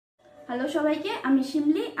Hello সবাইকে, আমি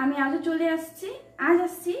শিমলি। আমি আজ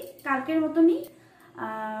আসছি কালকের মতনই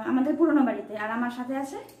আমাদের পুরনো বাড়িতে। আর আমার সাথে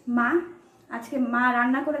আছে মা। আজকে মা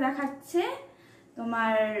রান্না করে দেখাচ্ছে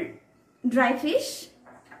তোমার ড্রাই ফিশ।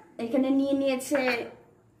 এখানে নিয়ে নিয়েছে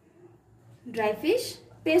ড্রাই ফিশ,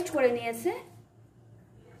 পেস্ট করে নিয়েছে,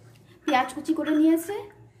 পেঁয়াজ কুচি করে নিয়েছে,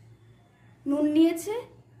 নুন নিয়েছে,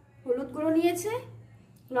 হলুদ গুঁড়ো নিয়েছে,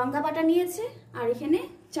 লঙ্কা বাটা নিয়েছে, আর এখানে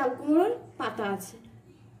চাল কুমড়োর পাতা আছে।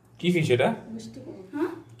 কি ফিশ এটা?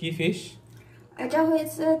 হ্যাঁ, কি ফিশ এটা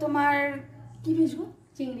হয়েছে তোমার কি ফিশ গো?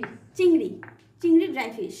 চিংড়ি ড্রাই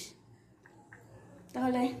ফিশ।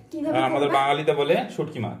 তাহলে কিভাবে? আমাদের বাঙালিতে বলে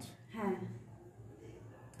শুটকি মাছ। হ্যাঁ,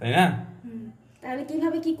 তাই না? তাহলে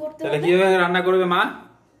কিভাবে কি করতে হবে? তাহলে কিভাবে রান্না করবে মা,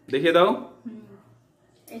 দেখিয়ে দাও।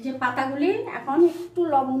 এই যে পাতাগুলি এখন একটু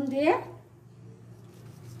লবণ দিয়ে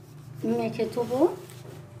মেখে থবো,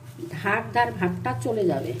 ধার ভাতটা চলে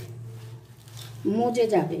যাবে, মজে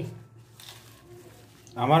যাবে।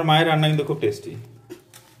 আমার মায়ের রান্না কিন্তু খুব টেস্টি।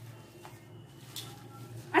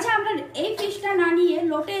 আচ্ছা, আমরা এই ফিশটা না নিয়ে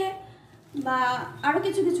লোটে বা আরো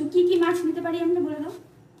কিছু কি মাছ নিতে পারি আমরা বলে দাও।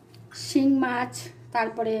 শিং মাছ,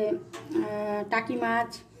 তারপরে টাকি মাছ,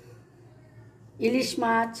 ইলিশ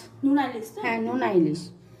মাছ, নোনা ইলিশ। হ্যাঁ, নোনা ইলিশ,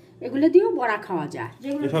 এগুলো দিয়েও বড়া খাওয়া যায়।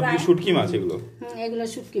 সব শুটকি মাছ এগুলো। এগুলো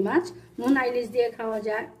শুটকি মাছ, নোনা ইলিশ দিয়ে খাওয়া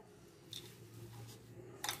যায়।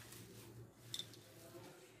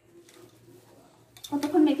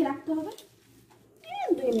 কতক্ষণ মেখে রাখতে হবে?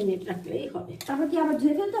 2 মিনিট রাখলেই হবে। তারপর কি আবার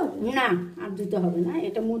ধুয়ে ফেলতে হবে? না, আর ধুতে হবে না,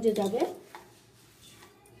 এটা মজে যাবে।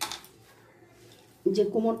 যে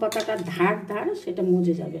কোমর পাতাটার ধার সেটা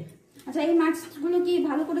মজে যাবে। আচ্ছা, এই মাছগুলো কি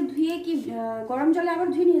ভালো করে ধুয়ে কি গরম জলে আবার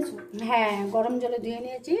ধুয়ে নিয়েছো? হ্যাঁ, গরম জলে ধুয়ে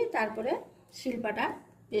নিয়েছি, তারপরে শিলপাটা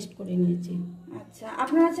পেস্ট করে নিয়েছি। আচ্ছা,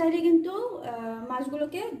 আপনারা চাইলে কিন্তু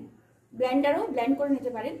মাছগুলোকে ব্লেন্ডারও ব্লেন্ড করে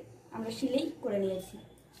নিতে পারেন। আমরা শিলেই করে নিয়েছি।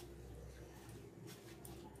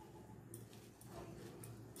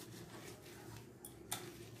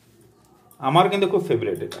 আমার কিন্তু খুব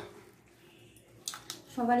ফেভারিট এটা।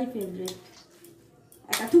 সবারই ফেভারিট,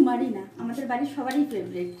 এটা তোমারই না, আমাদের বাড়ির সবারই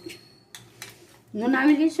ফেভারিট। নোনা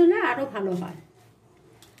ইলিশ হলে আরো ভালো হয়।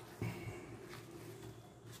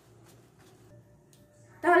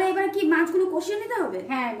 তাহলে এবার কি মাছগুলো কষিয়ে নিতে হবে?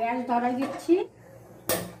 হ্যাঁ, গ্যাস ধরাই দিচ্ছি,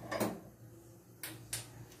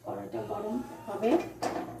 কড়াইটা গরম হবে।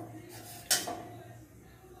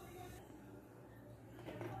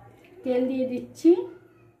 তেল দিয়ে দিচ্ছি,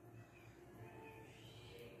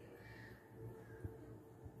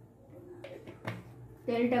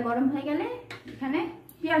 তেলটা গরম হয়ে গেলে এখানে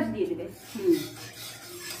পেঁয়াজ দিয়ে দিবে।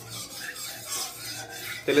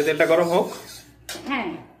 তেলটা গরম হোক। হ্যাঁ,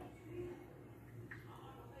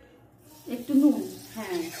 একটু নুন।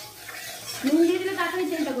 হ্যাঁ, নুন দিয়ে দিলে তাড়াতাড়ি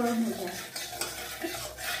তেলটা গরম হয়ে যায়,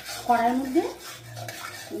 কড়াইয়ের মধ্যে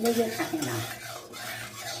লেগে থাকে না।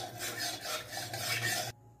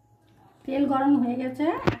 তেল গরম হয়ে গেছে,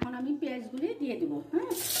 এখন আমি পেঁয়াজগুলি দিয়ে দেবো।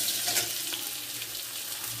 হ্যাঁ,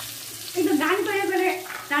 একটু গান করে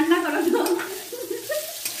রান্না করো তো।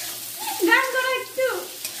 গান করো একটু।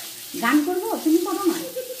 গান করবো, তুমি করো না।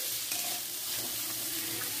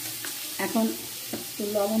 এখন একটু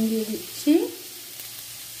লবণ দিয়ে দিচ্ছি,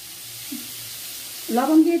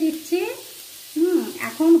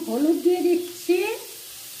 এখন হলুদ দিয়ে দিচ্ছি,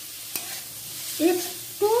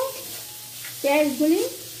 একটু পেঁয়াজগুলি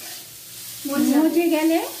মজে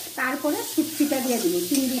গেলে তারপরে শুটকিটা দিয়ে দেবো,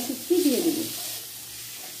 চিংড়ি শুটকি দিয়ে দেবো।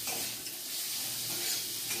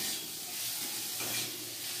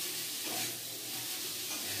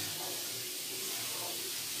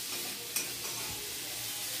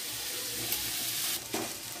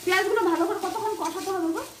 পেঁয়াজগুলো ভালো করে কতক্ষণ কষাতে হবে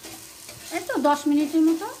গো? এই তো 10 মিনিটের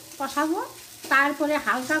মতো কষাবো। তারপরে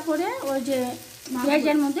হালকা করে ওই যে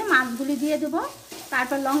পেঁয়াজের মধ্যে মাছগুলি দিয়ে দেবো,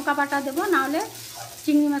 তারপর লঙ্কা বাটা দেবো, নাহলে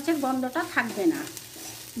চিংড়ি মাছের গন্ধটা থাকবে না,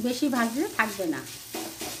 বেশি ভাজলে থাকবে না।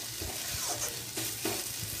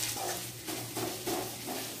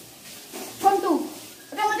 ফোনটু,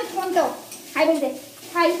 ওটা আমাদের ফোনটো। হাই বলে দে,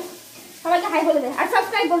 হাই, সবাইকে হাই বলে দে, আর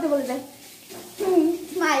সাবস্ক্রাইব বলে দে।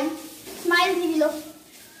 স্মাইল দিয়ে দিল।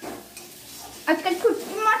 আজকাল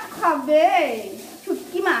শুটকি মাছ খাবে,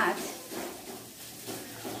 শুটকি মাছ।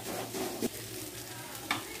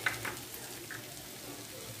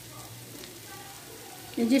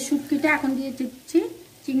 এই যে শুটকিটা এখন দিয়ে দিচ্ছি,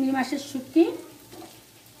 চিংড়ি মাছের শুটকি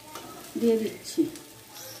দিয়ে দিচ্ছি।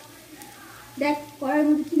 দেখ, কড়াইয়ের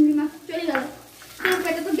মধ্যে চিংড়ি মাছ চলে গেল,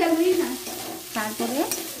 পেটে তো গেলই না। তারপরে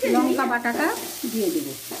লঙ্কা বাটাটা দিয়ে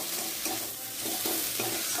দেবো।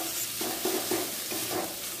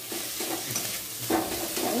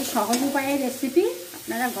 এই সহজ উপায়ের রেসিপি,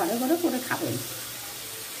 আপনারা ঘরে ঘরে করে খাবেন।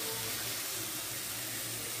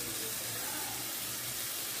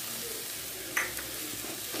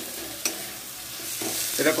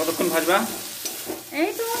 এটা কতক্ষণ ভাজবা?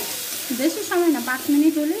 এই তো বেশি সময় না, 5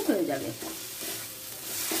 মিনিট হলেই হয়ে যাবে।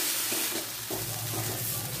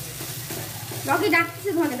 রকি ডাকছে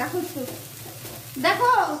তোমাকে, দেখো একটু,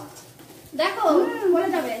 দেখো দেখো বলে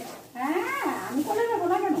যাবে। হ্যাঁ, আমি কোলে নেবো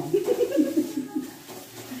না কেন?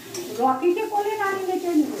 রকিকে কোলে না নিলে কে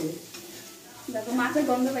নেবে? দেখো মাছের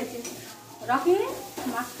গন্ধ পাইছে। রকি,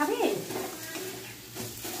 মাছ খাবে?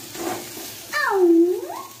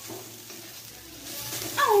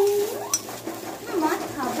 মাছ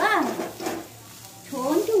খাবা?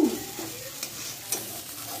 ছোটু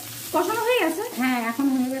কষানো হয়ে গেছে? হ্যাঁ, এখন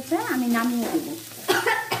হয়ে গেছে, আমি নামিয়ে দেবো।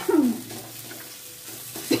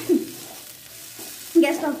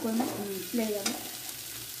 গ্যাসটা অফ করো না, লেগে যাবে।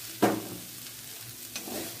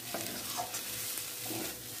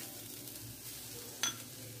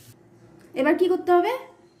 এবার কি করতে হবে?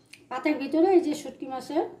 পাতের ভিতরে এই যে শুটকি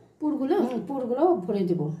মাছের পুরগুলো ভরে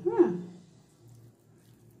দেবো।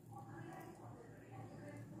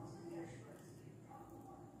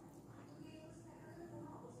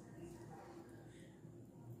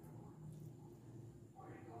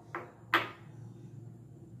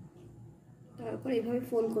 তারপর এইভাবে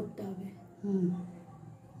ফোল্ড করতে হবে।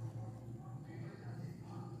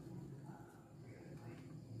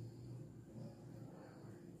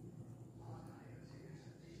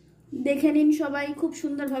 দেখে নিন সবাই, খুব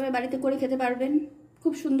সুন্দরভাবে বাড়িতে করে খেতে পারবেন।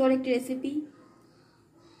 খুব সুন্দর একটি রেসিপি।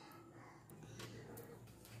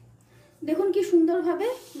 দেখুন কি সুন্দরভাবে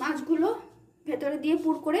মাছগুলো ভেতরে দিয়ে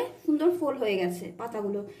পুর করে সুন্দর ফোল হয়ে গেছে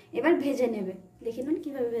পাতাগুলো। এবার ভেজে নেবে, দেখে নিন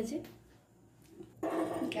কিভাবে ভেজে।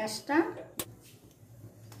 গ্যাসটা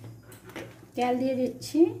তেল দিয়ে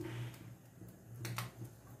দিচ্ছি।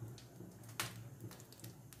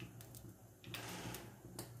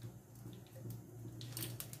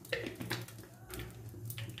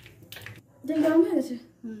 তেল গরম হয়ে গেছে?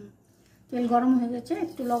 তেল গরম হয়ে গেছে,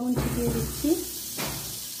 একটু লবণ ছিটিয়ে দিচ্ছি,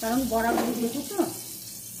 কারণ বড়াগুলি দেবো তো।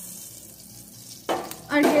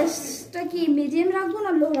 আর গ্যাসটা কি মিডিয়াম রাখবো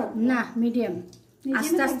না লো রাখবো? না, মিডিয়াম।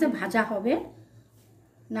 আস্তে আস্তে ভাজা হবে,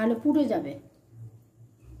 নাহলে পুড়ে যাবে।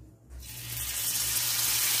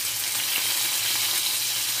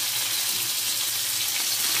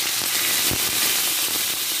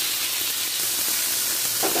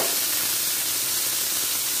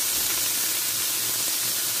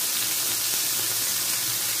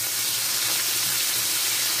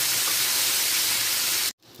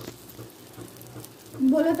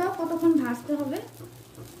 বলে দাও কতক্ষণ ভাজতে হবে?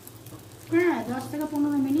 হ্যাঁ, 10 থেকে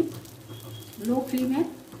 15 মিনিট লো ফ্লেমে।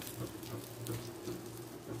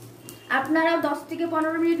 আপনারাও 10 থেকে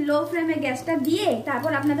 15 মিনিট লো ফ্লেমে গ্যাসটা দিয়ে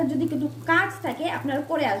তারপর আপনাদের যদি একটু কাজ থাকে আপনারা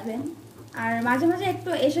করে আসবেন। আর মাঝে মাঝে একটু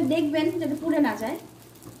এসে দেখবেন যাতে পুড়ে না যায়।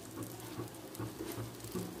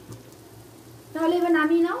 তাহলে এবার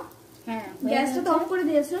নামিয়ে নাও। হ্যাঁ, গ্যাসটা তো অফ করে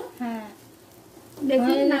দিয়েছো? হ্যাঁ, দেখুন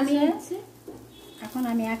হয়ে গেছে। নামিয়ে যাচ্ছে। এখন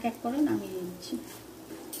আমি এক এক করে নামিয়ে দিচ্ছি।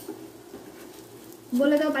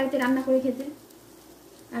 বলে দাও বাড়িতে রান্না করে খেতে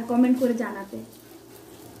আর কমেন্ট করে জানাতে।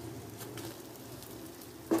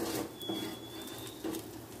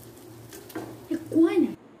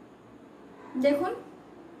 দেখুন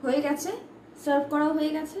হয়ে গেছে, সার্ভ করাও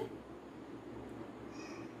হয়ে গেছে।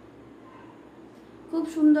 খুব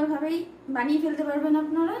সুন্দরভাবেই বানিয়ে ফেলতে পারবেন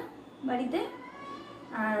আপনারা বাড়িতে।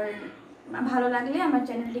 আর ভালো লাগলে আমার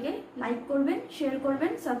চ্যানেলটিকে লাইক করবেন, শেয়ার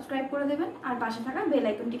করবেন, সাবস্ক্রাইব করে দেবেন আর পাশে থাকা বেল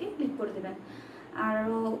আইকনটিকে ক্লিক করে দেবেন।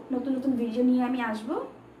 আরও নতুন নতুন ভিডিও নিয়ে আমি আসবো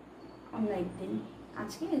অন্য একদিন।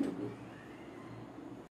 আজকে এটুকুই।